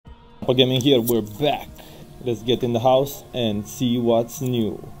Papa Gaming here, we're back. Let's get in the house and see what's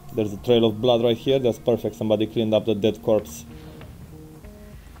new. There's a trail of blood right here, that's perfect, somebody cleaned up the dead corpse.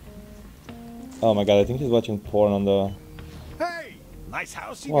 Oh my god, I think he's watching porn on the... Hey! Nice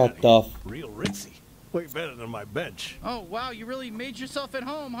house you What got the f... Real ritzy. Way better than my bench. Oh wow, you really made yourself at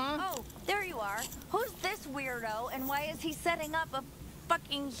home, huh? Oh, there you are. Who's this weirdo and why is he setting up a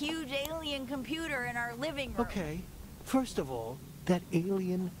fucking huge alien computer in our living room? Okay, first of all, that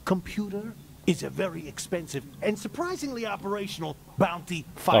alien computer is a very expensive and surprisingly operational Bounty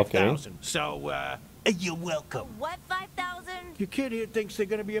 5000. Okay. So, you're welcome. What 5,000? Your kid here thinks they're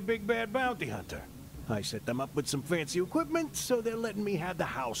gonna be a big bad bounty hunter. I set them up with some fancy equipment, so they're letting me have the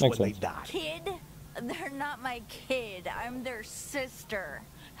house when they die. Kid? They're not my kid. I'm their sister.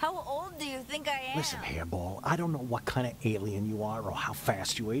 How old do you think I am? Listen, Hairball, I don't know what kind of alien you are or how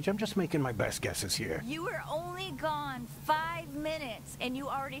fast you age. I'm just making my best guesses here. You were only gone 5 minutes, and you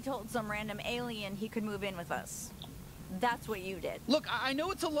already told some random alien he could move in with us. That's what you did. Look, I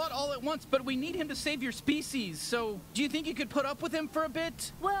know it's a lot all at once, but we need him to save your species, so do you think you could put up with him for a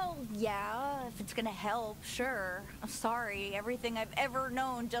bit? Well, yeah, if it's gonna help, sure. I'm sorry, everything I've ever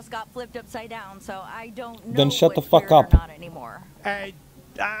known just got flipped upside down, so I don't know Then shut the fuck or up. not anymore.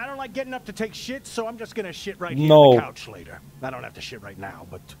 I don't like getting up to take shit, so I'm just gonna shit right here on the couch later. I don't have to shit right now,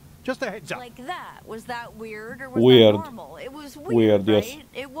 but just a heads up. Like that? Was that weird or was Weird. that normal? It was weird, right? Yes.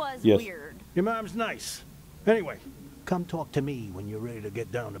 It was Yes. weird. Your mom's nice. Anyway, come talk to me when you're ready to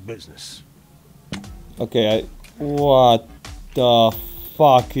get down to business. Okay, what the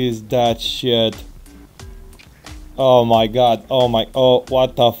fuck is that shit? Oh my god, oh my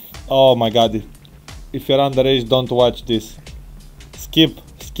god. If you're underage, don't watch this.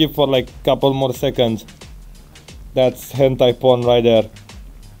 Skip for like couple more seconds. That's hentai porn right there.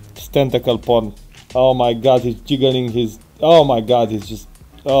 It's tentacle porn. Oh my god, he's jiggling his... Oh my god, he's just...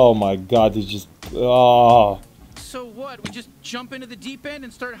 Oh my god, he's just... Oh. So what, we just jump into the deep end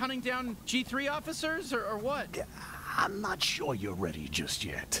and start hunting down G3 officers, or what? I'm not sure you're ready just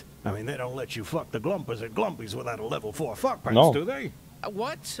yet. I mean, they don't let you fuck the Glumpers at Glumpies without a level 4 fuck pass, No. do they?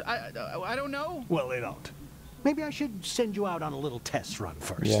 What? I don't know. Well, they don't. Maybe I should send you out on a little test run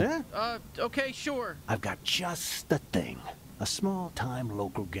first, Yeah. Okay, sure. I've got just the thing. A small-time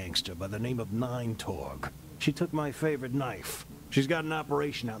local gangster by the name of Nine Torg. She took my favorite knife. She's got an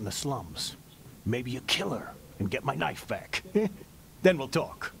operation out in the slums. Maybe you kill her and get my knife back. Then we'll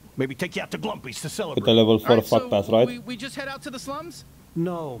talk. Maybe take you out to Glumpies to celebrate. With a level 4 Right, fuck so pass, right? we just head out to the slums?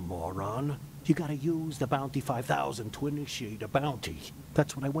 No, moron. You gotta use the Bounty 5000 to initiate a bounty.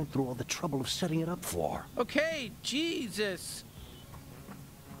 That's what I went through all the trouble of setting it up for. Okay, Jesus.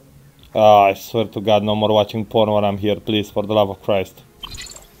 Ah, I swear to god, no more watching porn when I'm here, please, for the love of Christ.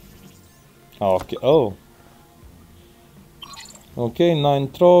 Okay, oh. Okay, Nine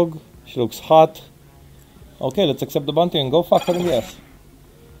Trog. She looks hot. Okay, let's accept the bounty and go fuck her in the ass.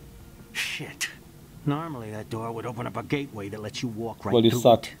 Shit. Normally that door would open up a gateway that lets you walk right Well, you through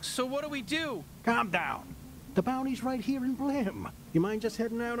suck. it. So what do we do? Calm down. The bounty's right here in Blim. You mind just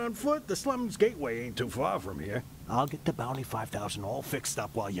heading out on foot? The slums gateway ain't too far from here. I'll get the Bounty 5000 all fixed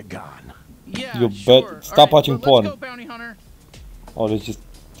up while you're gone. Yeah, You sure. bet. Stop watching porn. Let's go, Bounty Hunter. Oh, let's just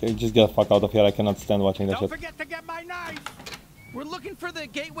get the fuck out of here. I cannot stand watching that Don't shit. forget to get my knife! We're looking for the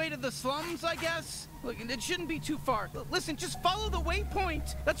gateway to the slums, I guess? Look, it shouldn't be too far. Listen, just follow the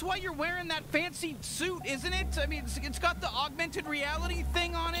waypoint. That's why you're wearing that fancy suit, isn't it? I mean, it's got the augmented reality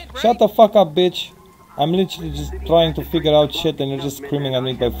thing on it, right? Shut the fuck up, bitch. I'm literally just trying to figure out shit and you're just screaming at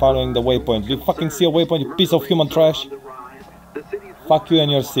me by following the waypoint. You fucking see a waypoint, you piece of human trash? Fuck you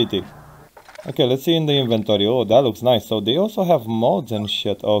and your city. Okay, let's see in the inventory. Oh, that looks nice. So they also have mods and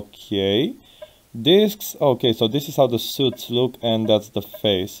shit. Okay. Discs. Okay, so this is how the suits look and that's the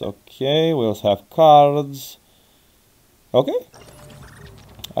face. Okay, we also have cards. Okay.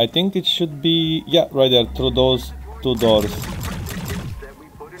 I think it should be... Yeah, right there, through those two doors.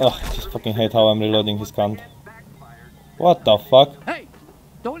 Ugh, I just fucking hate how I'm reloading his cunt. What the fuck? Hey!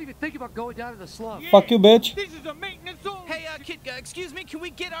 Don't even think about going down to the slum. Fuck you, bitch. This is a maintenance zone. Hey, kid, excuse me, can we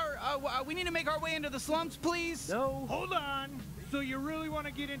get our, we need to make our way into the slums, please? No. Hold on. So you really want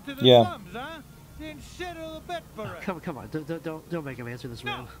to get into the Yeah. slums, huh? Then settle a bet for us. Come on. Don't make him answer this,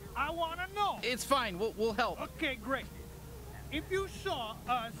 No, man. I want to know. It's fine, we'll help. Okay, great. If you saw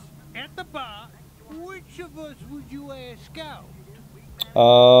us at the bar, which of us would you ask out?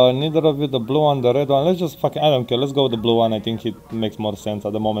 Neither of you, the blue one, the red one. Let's just fucking... I don't care. Let's go with the blue one. I think it makes more sense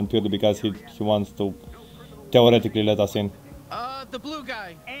at the moment purely because he wants to theoretically let us in. The blue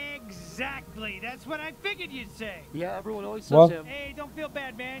guy. Exactly. That's what I figured you'd say. Yeah, everyone always says What? him. Hey, don't feel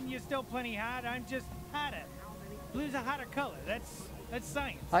bad, man. You're still plenty hot. I'm just hotter. Blue's a hotter color. That's That's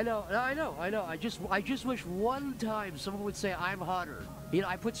science. I know. I just wish one time someone would say I'm hotter. You know,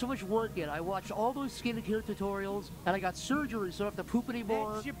 I put so much work in. I watched all those skin care tutorials, and I got surgery, so I don't have to poop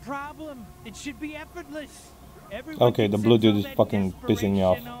anymore. That's your problem. It should be effortless. Okay, the blue dude is fucking pissing me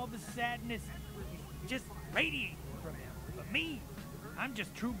off. All the sadness just radiating from him. But me, I'm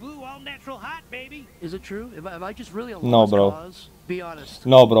just true blue, all natural hot, baby. Is it true? Am I just really a No, lost bro. cause? Be honest.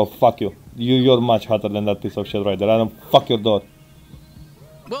 No, bro, fuck you. You're much hotter than that piece of shit right there. I don't fuck your door.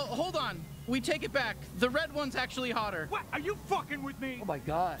 Well, hold on. We take it back. The red one's actually hotter. What? Are you fucking with me? Oh my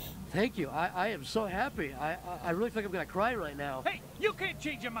God! Thank you. I am so happy. I really think I'm gonna cry right now. Hey, you can't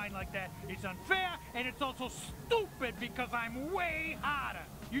change your mind like that. It's unfair, and it's also stupid because I'm way hotter.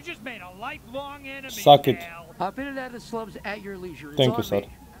 You just made a lifelong enemy, Suck it. pal. Hop in and out of the slums at your leisure. It's Thank on you, sir. me.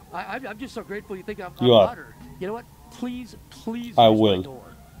 I'm just so grateful you think I'm You are. hotter. You know what? Please I use will. my door.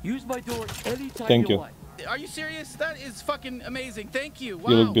 Use my door anytime Thank you. like. Are you serious? That is fucking amazing. Thank you. Wow.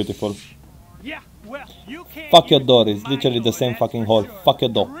 You look beautiful. Yeah, well, you can't Fuck your use door. It's my literally the door, same that's fucking for hole. sure. Fuck your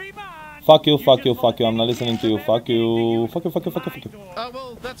door. Dream on. Fuck you, You fuck just you, won't fuck you. I'm not take listening to care you. of Fuck everything you. use Fuck you, fuck you, fuck you, my fuck you. door.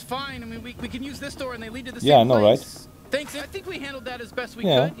 Well, that's fine. I mean, we can use this door and they lead to the Yeah, I same know, place. Thanks. I think we handled that as best we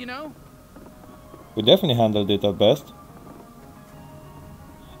Yeah. could, you know? We definitely handled it our best.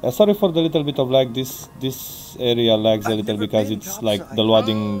 Sorry for the little bit of lag. This area lags a little because it's like the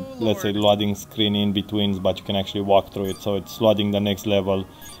loading, Oh, let's say Lord. loading screen in between, but you can actually walk through it. So it's loading the next level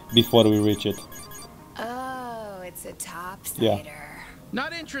before we reach it. Oh, it's a topsider. Yeah.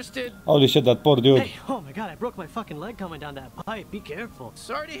 Not interested. Holy shit, that poor dude. Hey, oh my god, I broke my fucking leg coming down that pipe. Be careful.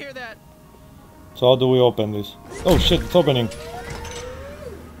 Sorry to hear that. So how do we open this? Oh shit, it's opening.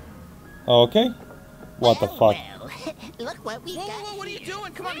 Okay. What the fuck? Look what we Whoa, got. whoa, what are you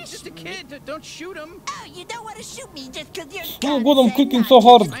doing? Come on, he's just a kid. Don't shoot him. Oh, you don't want to shoot me just because you're Oh god, I'm clicking so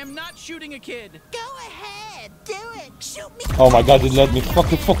hard. I am not shooting a kid. Go ahead, do it. Shoot me. Oh my god, it let me.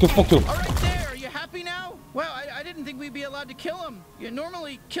 Fuck you, fuck you, fuck you. All right, there. Are you happy now? Wow, I didn't think we'd be allowed to kill him.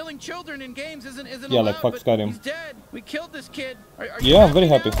 Normally, killing children in games isn't Yeah, allowed, like fuck but Skyrim. he's dead. We killed this kid. Are Yeah, you I'm very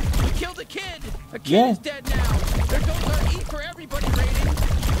now? happy. We killed a kid. A kid Yeah. is dead now. There goes our E for everybody rating.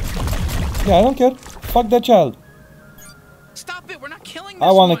 Yeah, I don't care. Fuck that child. Stop it. We're not killing this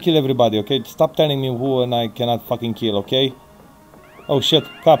I wanna one. kill everybody, okay? Stop telling me who and I cannot fucking kill, okay? Oh shit,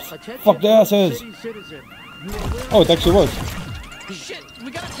 cops. Attention, Fuck the asses. city citizen. You are aware Oh, it actually was. Shit,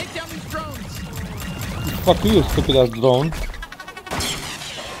 we gotta take down these drones. Fuck you, stupid ass drone.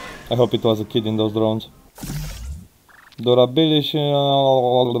 I hope it was a kid in those drones. Durability,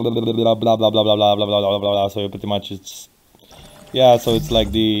 blah blah blah blah blah blah blah blah blah blah blah. So pretty much it's, yeah. So it's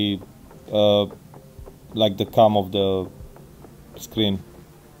like the cam of the screen.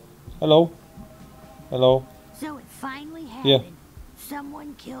 Hello, hello. So it finally Yeah. happened.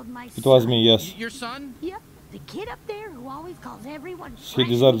 Someone killed my son. It was me. Yes, Your son? Yep, the kid up there who always calls everyone he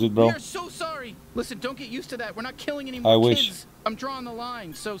deserves it, bro. We are so sorry. Listen, don't get used to that. We're not killing any more I wish. kids. I'm drawing the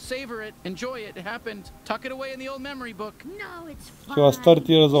line, so savor it, enjoy it. It happened. Tuck it away in the old memory book. No, it's fine. He was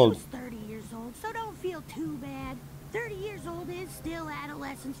 30 years old. He was 30 years old, so don't feel too bad. 30 years old is still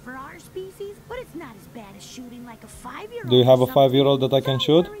adolescence for our species, but it's not as bad as shooting like a 5-year-old. Do you have or a 5-year-old that I can Don't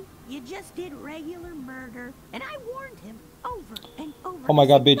shoot? worry, you just did regular murder, and I warned him over and over. Oh my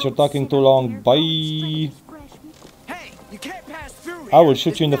God, I said, bitch, you're "Don't talking sit too up long. there, Bye." don't spray this freshman." Hey, you can't pass through I will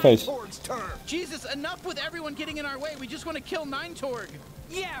shoot you in the face. Jesus, enough with everyone getting in our way. We just want to kill Nine Torg.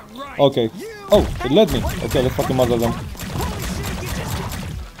 Yeah, right. Okay. Oh, it led me. Okay, let's fucking murder them.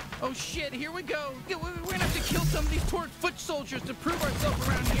 Oh shit, here we go. Yeah, we're gonna have to kill some of these Torg foot soldiers to prove ourselves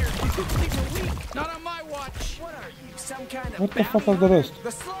around here. These people think we're weak. Not on my watch. What are you, some kind of What the fuck are the rest?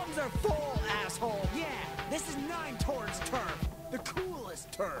 The slums are full, asshole. Yeah, this is Nine Torg's turf. The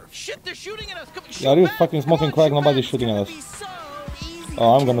coolest turf. Shit, they're shooting at us. Come, Yeah, are you shoot back. fucking Come smoking on, crack? shoot Nobody's back. shooting at us. Be so easy.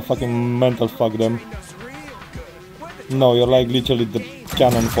 Oh, I'm gonna fucking mental fuck them. Treating us real good. We're the No, you're like literally the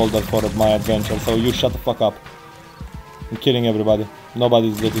cannon folder for my adventure, so you shut the fuck up. I'm killing everybody.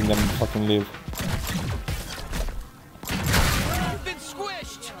 Nobody's letting them fucking live. You've been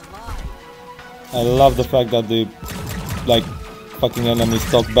squished. I love the fact that the, like, fucking enemies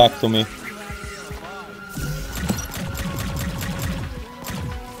talk back to me.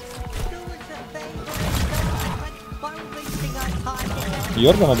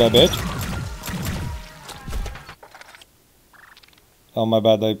 You're gonna die, bitch. Oh, my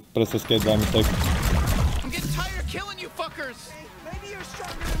bad, I pressed escape by mistake. I'm getting tired of killing you fuckers. Maybe you're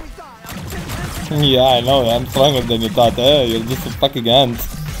stronger than we thought. Yeah, I know, I'm stronger than you thought. You're just a fucking ant.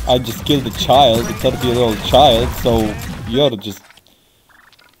 I just killed a child, a 30-year-old child, so you're just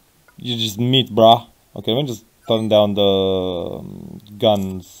meat, brah. Okay, let me just turn down the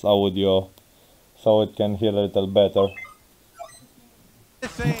guns audio so it can hear a little better.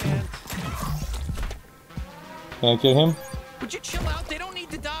 Can I kill him? Would you chill out? They don't need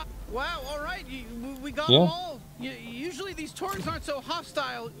to die. Wow, all right. We got Yeah. them all. Usually these Torgs aren't so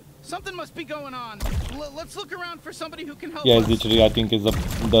hostile. Something must be going on. Let's look around for somebody who can help Yeah, us. it's literally, I think it's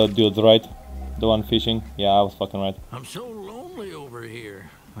the dude's right. The one fishing. Yeah, I was fucking right. I'm so lonely over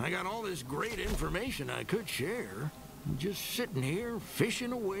here. I got all this great information I could share. I'm just sitting here,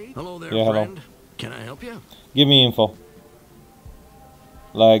 fishing away. Hello there, Yeah, hello. friend. Can I help you? Give me info.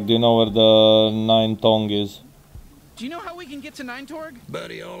 Like, do you know where the 9 Tong is? Do you know how we can get to Nine Torg?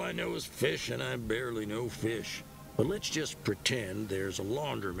 Buddy, all I know is fish, and I barely know fish. But let's just pretend there's a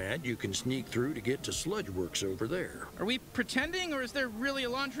laundromat you can sneak through to get to Sludgeworks over there. Are we pretending, or is there really a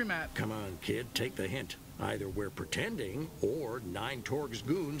laundromat? Come on, kid, take the hint. Either we're pretending, or 9 Torg's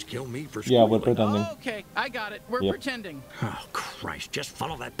goons kill me for Yeah, we're squealing. pretending. Oh, okay, I got it. We're Yep. pretending. Oh, Christ, just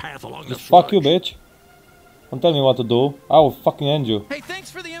follow that path along Just the fuck you, sludge. bitch. Don't tell me what to do. I will fucking end you. Hey,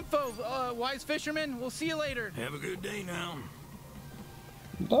 thanks for the info, wise fisherman. We'll see you later. Have a good day now.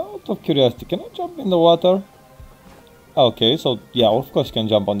 Out of curiosity, can I jump in the water? Okay, so yeah, of course you can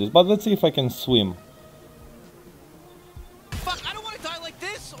jump on this, but let's see if I can swim. Fuck, I don't want to die like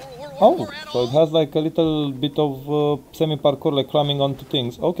this, or Oh, at so all. it has like a little bit of semi-parkour, like climbing onto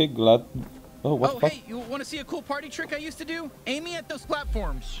things. Okay, glad. Oh, what the Oh, fuck? hey, you want to see a cool party trick I used to do? Aim me at those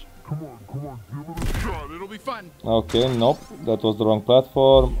platforms. Come on, give it a shot. It'll be fun. Okay, nope, that was the wrong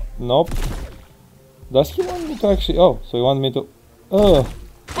platform. Nope. Does he want me to actually... Oh, so he wants me to...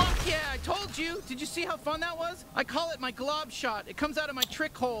 Fuck yeah, I told you. Did you see how fun that was? I call it my glob shot. It comes out of my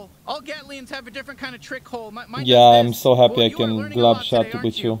trick hole. All Gatlians have a different kind of trick hole. Mine Yeah, does I'm this. so happy Well, I you are can learning a glove lot shot today, with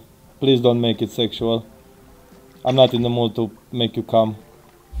aren't you. Please don't make it sexual. I'm not in the mood to make you come.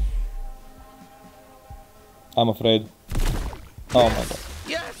 I'm afraid. Oh my god.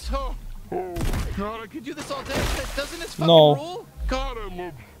 Yes, oh. God, I could do this all day. Doesn't this fucking No. rule? God, I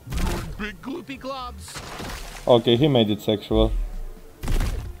love really big Gloopy globs. Okay, he made it sexual.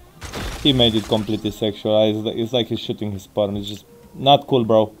 He made it completely sexual. It's like he's shooting his sperm. It's just not cool,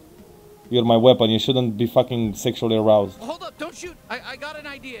 bro. You're my weapon. You shouldn't be fucking sexually aroused. Hold up, don't shoot. I got an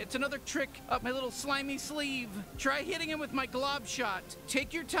idea. It's another trick up my little slimy sleeve. Try hitting him with my glob shot.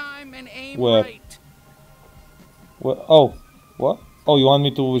 Take your time and aim Where? right. Well, oh, what? Oh, you want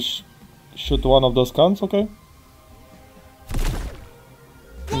me to shoot one of those guns? Okay.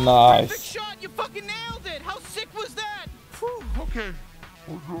 Perfect Nice. shot. You fucking nailed it. How sick was that? Okay.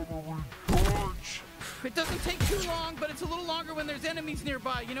 George. It doesn't take too long, but it's a little longer when there's enemies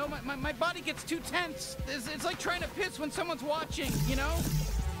nearby. You know, my body gets too tense. It's like trying to piss when someone's watching, you know?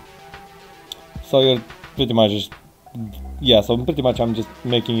 So you're pretty much just... Yeah, so pretty much I'm just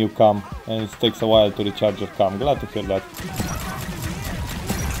making you come. And it takes a while to recharge your cum. Glad to hear that.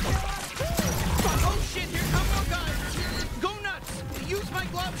 Oh shit, here come more guys. Go nuts. Use my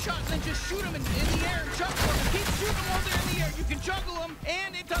glove shot and then just shoot them in the air and juggle them. Keep shooting them while they're in the air. You can juggle them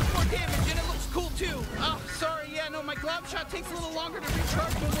and it does more damage and it looks cool too. Oh, sorry, yeah, no, my glove shot takes a little longer to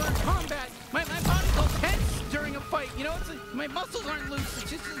recharge when we're in combat. My body's all tense during a fight. You know, it's like my muscles aren't loose. It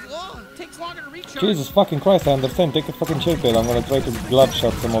just it takes longer to recharge. Jesus fucking Christ, I understand. Take a fucking chill pill. I'm gonna try to glove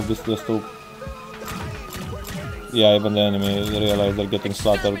shot some of this just to... Yeah, even the enemy realize they're getting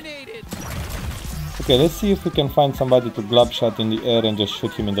slaughtered. Okay, let's see if we can find somebody to glove shot in the air and just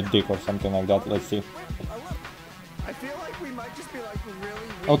shoot him in the dick or something like that. Let's see. I feel like we might just be like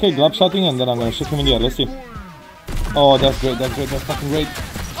really Okay, glove shotting and then I'm gonna shoot him in the air. Let's see. Oh, that's great, that's great, that's fucking great.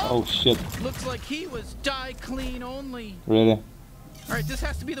 Oh shit. Looks like he was die clean only. Really? Alright, this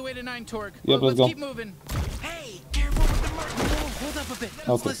has to be the way to Nine Torg. Yep, let's go. Keep moving. Hey, careful with the murder. Hold up a bit. Let's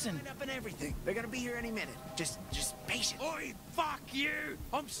Okay. listen. Up and everything. They're gonna be here any minute. Just patient. Oi, fuck you!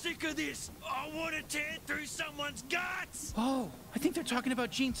 I'm sick of this. I want to tear through someone's guts. Oh, I think they're talking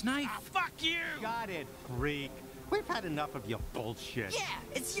about Jean's knife. Fuck you! Got it, freak. We've had enough of your bullshit. Yeah,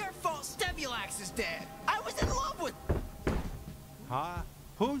 it's your fault Stebulax is dead. I was in love with... Huh?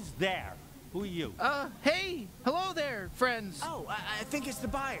 Who's there? Who are you? Hey, hello there, friends. Oh, I think it's the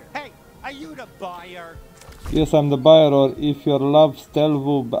buyer. Hey, are you the buyer? Yes, I'm the buyer, or if your love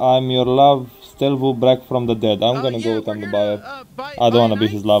Stelvu, I'm your love Stelvu back from the dead. I'm gonna go with I'm the buyer. I don't wanna be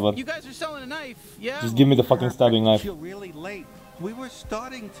his lover. You guys are selling a knife, yeah? Just give me the fucking stabbing knife. You're really late. We were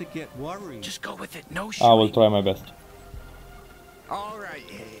starting to get worried. Just go with it, no I will try my best. All right.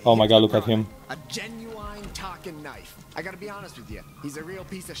 Oh my god, look at him. A genuine talking knife. I gotta be honest with you. He's a real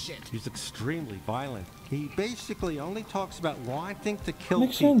piece of shit. He's extremely violent. He basically only talks about wanting to kill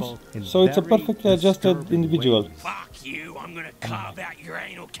Makes sense. people. in So it's a very perfectly adjusted disturbing individual. ways. Fuck you! I'm gonna carve out your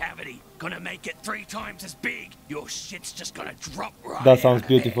anal cavity. Gonna make it 3 times as big. Your shit's just gonna drop right. That sounds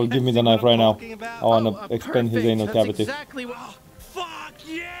beautiful. Give me the knife right now. I wanna expand his perfect. anal That's cavity. exactly what... Fuck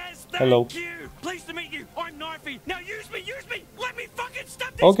yes! Hello. Thank you! Pleased to meet you! I'm Knifey! Now use me! Use me! Let me fucking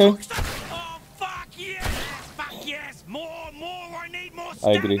stop this! Okay. Oh, fuck yes! Fuck yes! More! I need more I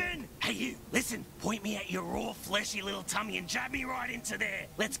stabbing! agree. Hey you, listen, point me at your raw, fleshy little tummy and jab me right into there.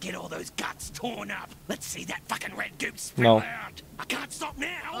 Let's get all those guts torn up. Let's see that fucking red goop spill out. I can't stop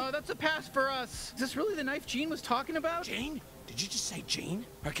now. That's a pass for us. Is this really the knife Gene was talking about? Gene? Did you just say Gene?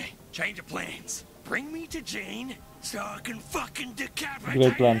 Okay, change of plans. Bring me to Gene so I can fucking decapitate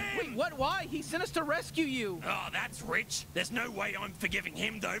Great plan. him. Wait, what? Why? He sent us to rescue you. Oh, that's rich. There's no way I'm forgiving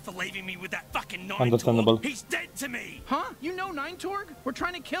him, though, for leaving me with that fucking Nine Understandable. Torg. He's dead to me. Huh? You know Nine Torg? We're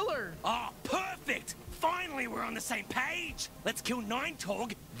trying to kill her. Oh, perfect. Finally, we're on the same page. Let's kill Nine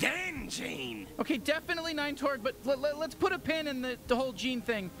Torg, then Gene. Okay, definitely Nine Torg, but let's put a pin in the whole Gene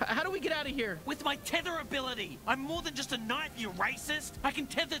thing. How do we get out of here? With my tether ability. I'm more than just a knife, you racist. I can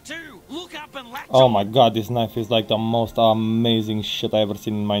tether too. Look up and latch Oh on. my god, this knife is like the most amazing shit I ever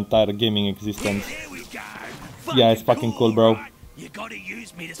seen in my entire gaming existence. There we go. Yeah, it's fucking cool, bro. Right? You gotta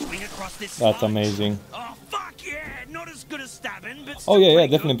use me to swing across this That's sludge. amazing. Oh, fuck yeah. Not as good as stabbing, but Oh still yeah,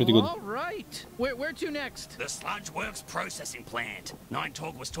 pretty definitely pretty good. All right. Where to next? The Sludge Works processing plant. Nine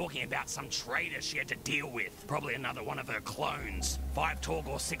Torg was talking about some traitor she had to deal with. Probably another one of her clones. 5 Torg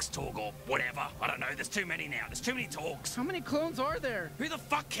or 6 Torg or whatever. I don't know. There's too many now. There's too many Torgs. How many clones are there? Who the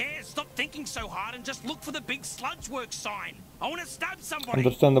fuck cares? Stop thinking so hard and just look for the big Sludge Works sign. I want to stab somebody.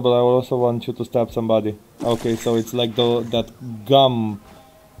 Understandable, I also want you to stab somebody. Okay, so it's like that gum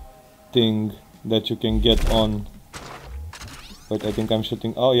thing that you can get on. Wait, I think I'm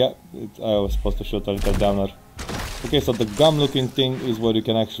shooting. Oh yeah, I was supposed to shoot a little downer. Okay, so the gum looking thing is where you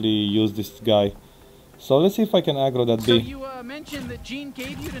can actually use this guy. So let's see if I can aggro that So bee. you mentioned that Gene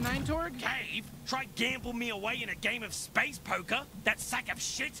gave you to Nine Torg? Cave? Try gamble me away in a game of space poker? That sack of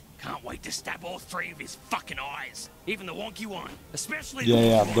shit? Can't wait to stab all 3 of his fucking eyes. Even the wonky one. Especially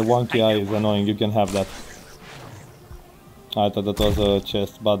Yeah, the the wonky eye is annoying. You can have that. I thought that was a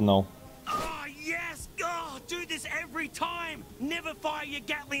chest, but no. Oh, yes! Oh, do this every time! Never fire your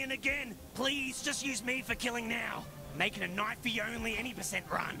Gatlian again! Please, just use me for killing now. Making a knifey only any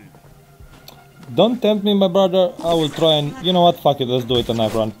 % run. Don't tempt me, my brother. I will try and... You know what? Fuck it. Let's do it a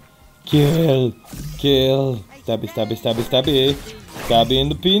knife run. Kill. Kill. Stabby, stabby, stabby, stabby. Stabby in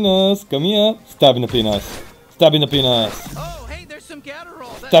the penis. Come here. Stab in the penis. Stab in the penis. Oh, hey, there's some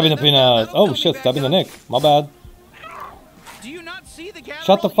Gatterall. Stab in the penis. Oh shit, stab in the neck. My bad. Do you not see the Gatterall?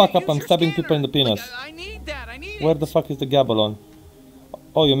 Shut the fuck up. I'm stabbing people in the penis. I need that. I need Where the fuck is the gabalon?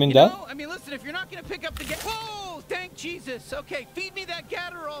 Oh, you mean You that? know, I mean, listen, if you're not gonna pick up the Whoa! Thank Jesus. Okay, feed me that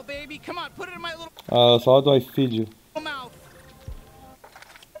Gatterall, baby. Come on, put it in my little So how do I feed you? mouth.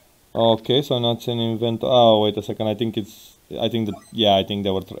 Okay, so not an inventor. Oh, wait a second. I think that. Yeah, I think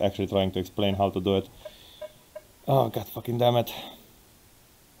they were actually trying to explain how to do it. Oh god, fucking damn it.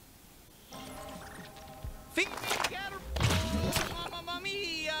 Feed me Gatterall. Mamma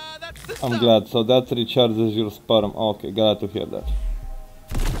mia, that's the I'm stuff. glad. So that recharges your sperm. Okay, glad to hear that.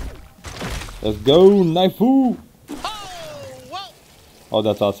 Let's go, Knifeu! Oh,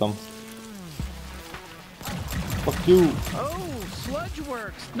 that's awesome. Fuck you. Oh, Sludge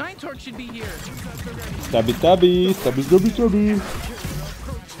Works. Nine Torg should be here. Stabby, stabby, stabby, stabby, stabby.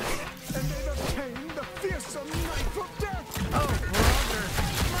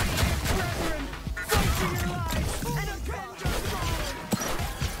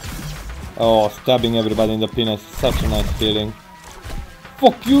 Oh, stabbing everybody in the penis. Such a nice feeling.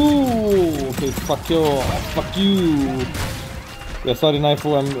 Fuck you! Okay, fuck you. Fuck you. Yeah, sorry,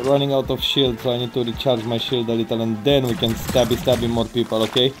 Knifeu, I'm running out of shield, so I need to recharge my shield a little, and then we can stabby more people,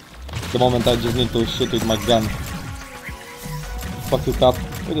 okay? The moment I just need to shoot with my gun. Fuck you, Cap.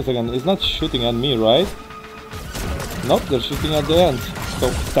 Wait a second, it's not shooting at me, right? Nope, they're shooting at the end. So,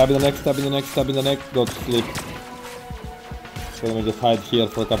 stab in the neck, stab in the neck, stab in the neck, go to sleep. So let me just hide here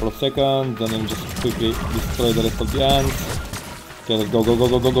for a couple of seconds, and then just quickly destroy the rest of the ants. Okay, let's go, go, go,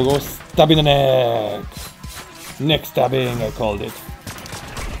 go, go, go, go. Stab in the neck! Neck stabbing, I called it.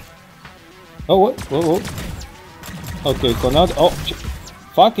 Oh, what? Whoa, whoa. Okay, so now... Oh,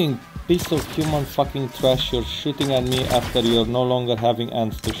 fucking piece of human fucking trash. You're shooting at me after you're no longer having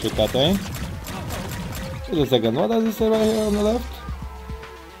ants to shoot at, eh? Wait a second, what does it say right here on the left?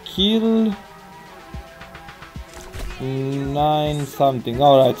 Kill... 9 something.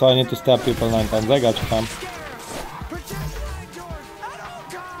 Alright, so I need to stab people 9 times. I got you, fam.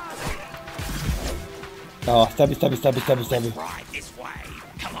 Oh, stabby, stabby, stabby, stabby, stabby. Right this way.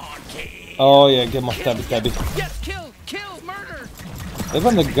 Come on, kid. Oh yeah, get my stabby, stabby. Yes, kill, murder.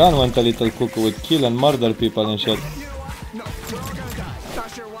 Even the gun went a little cuckoo with kill and murder people and shit. No, we're all gonna die.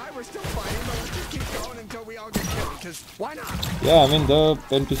 Not sure why we're still fighting, but let's just keep going until we all get killed, because why not? Yeah, I mean, the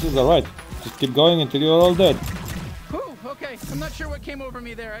NPCs are right. Just keep going until you're all dead. Whew, okay. I'm not sure what came over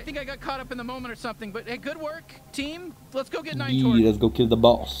me there. I think I got caught up in the moment or something. But hey, good work, team. Let's go get 9 Torg. Yeah, let's go kill the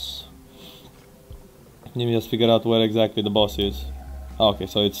boss. Let me just figure out where exactly the boss is. Okay,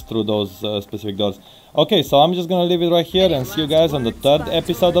 so it's through those specific doors. Okay, so I'm just gonna leave it right here and see you guys on the 3rd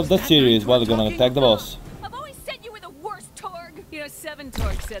episode of the series while we're gonna attack the boss. I've always said you were the worst, Torg. You know, 7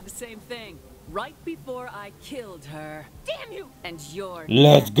 Torg said the same thing. Right before I killed her. Damn you! And you're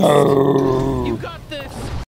Let's go! You got this!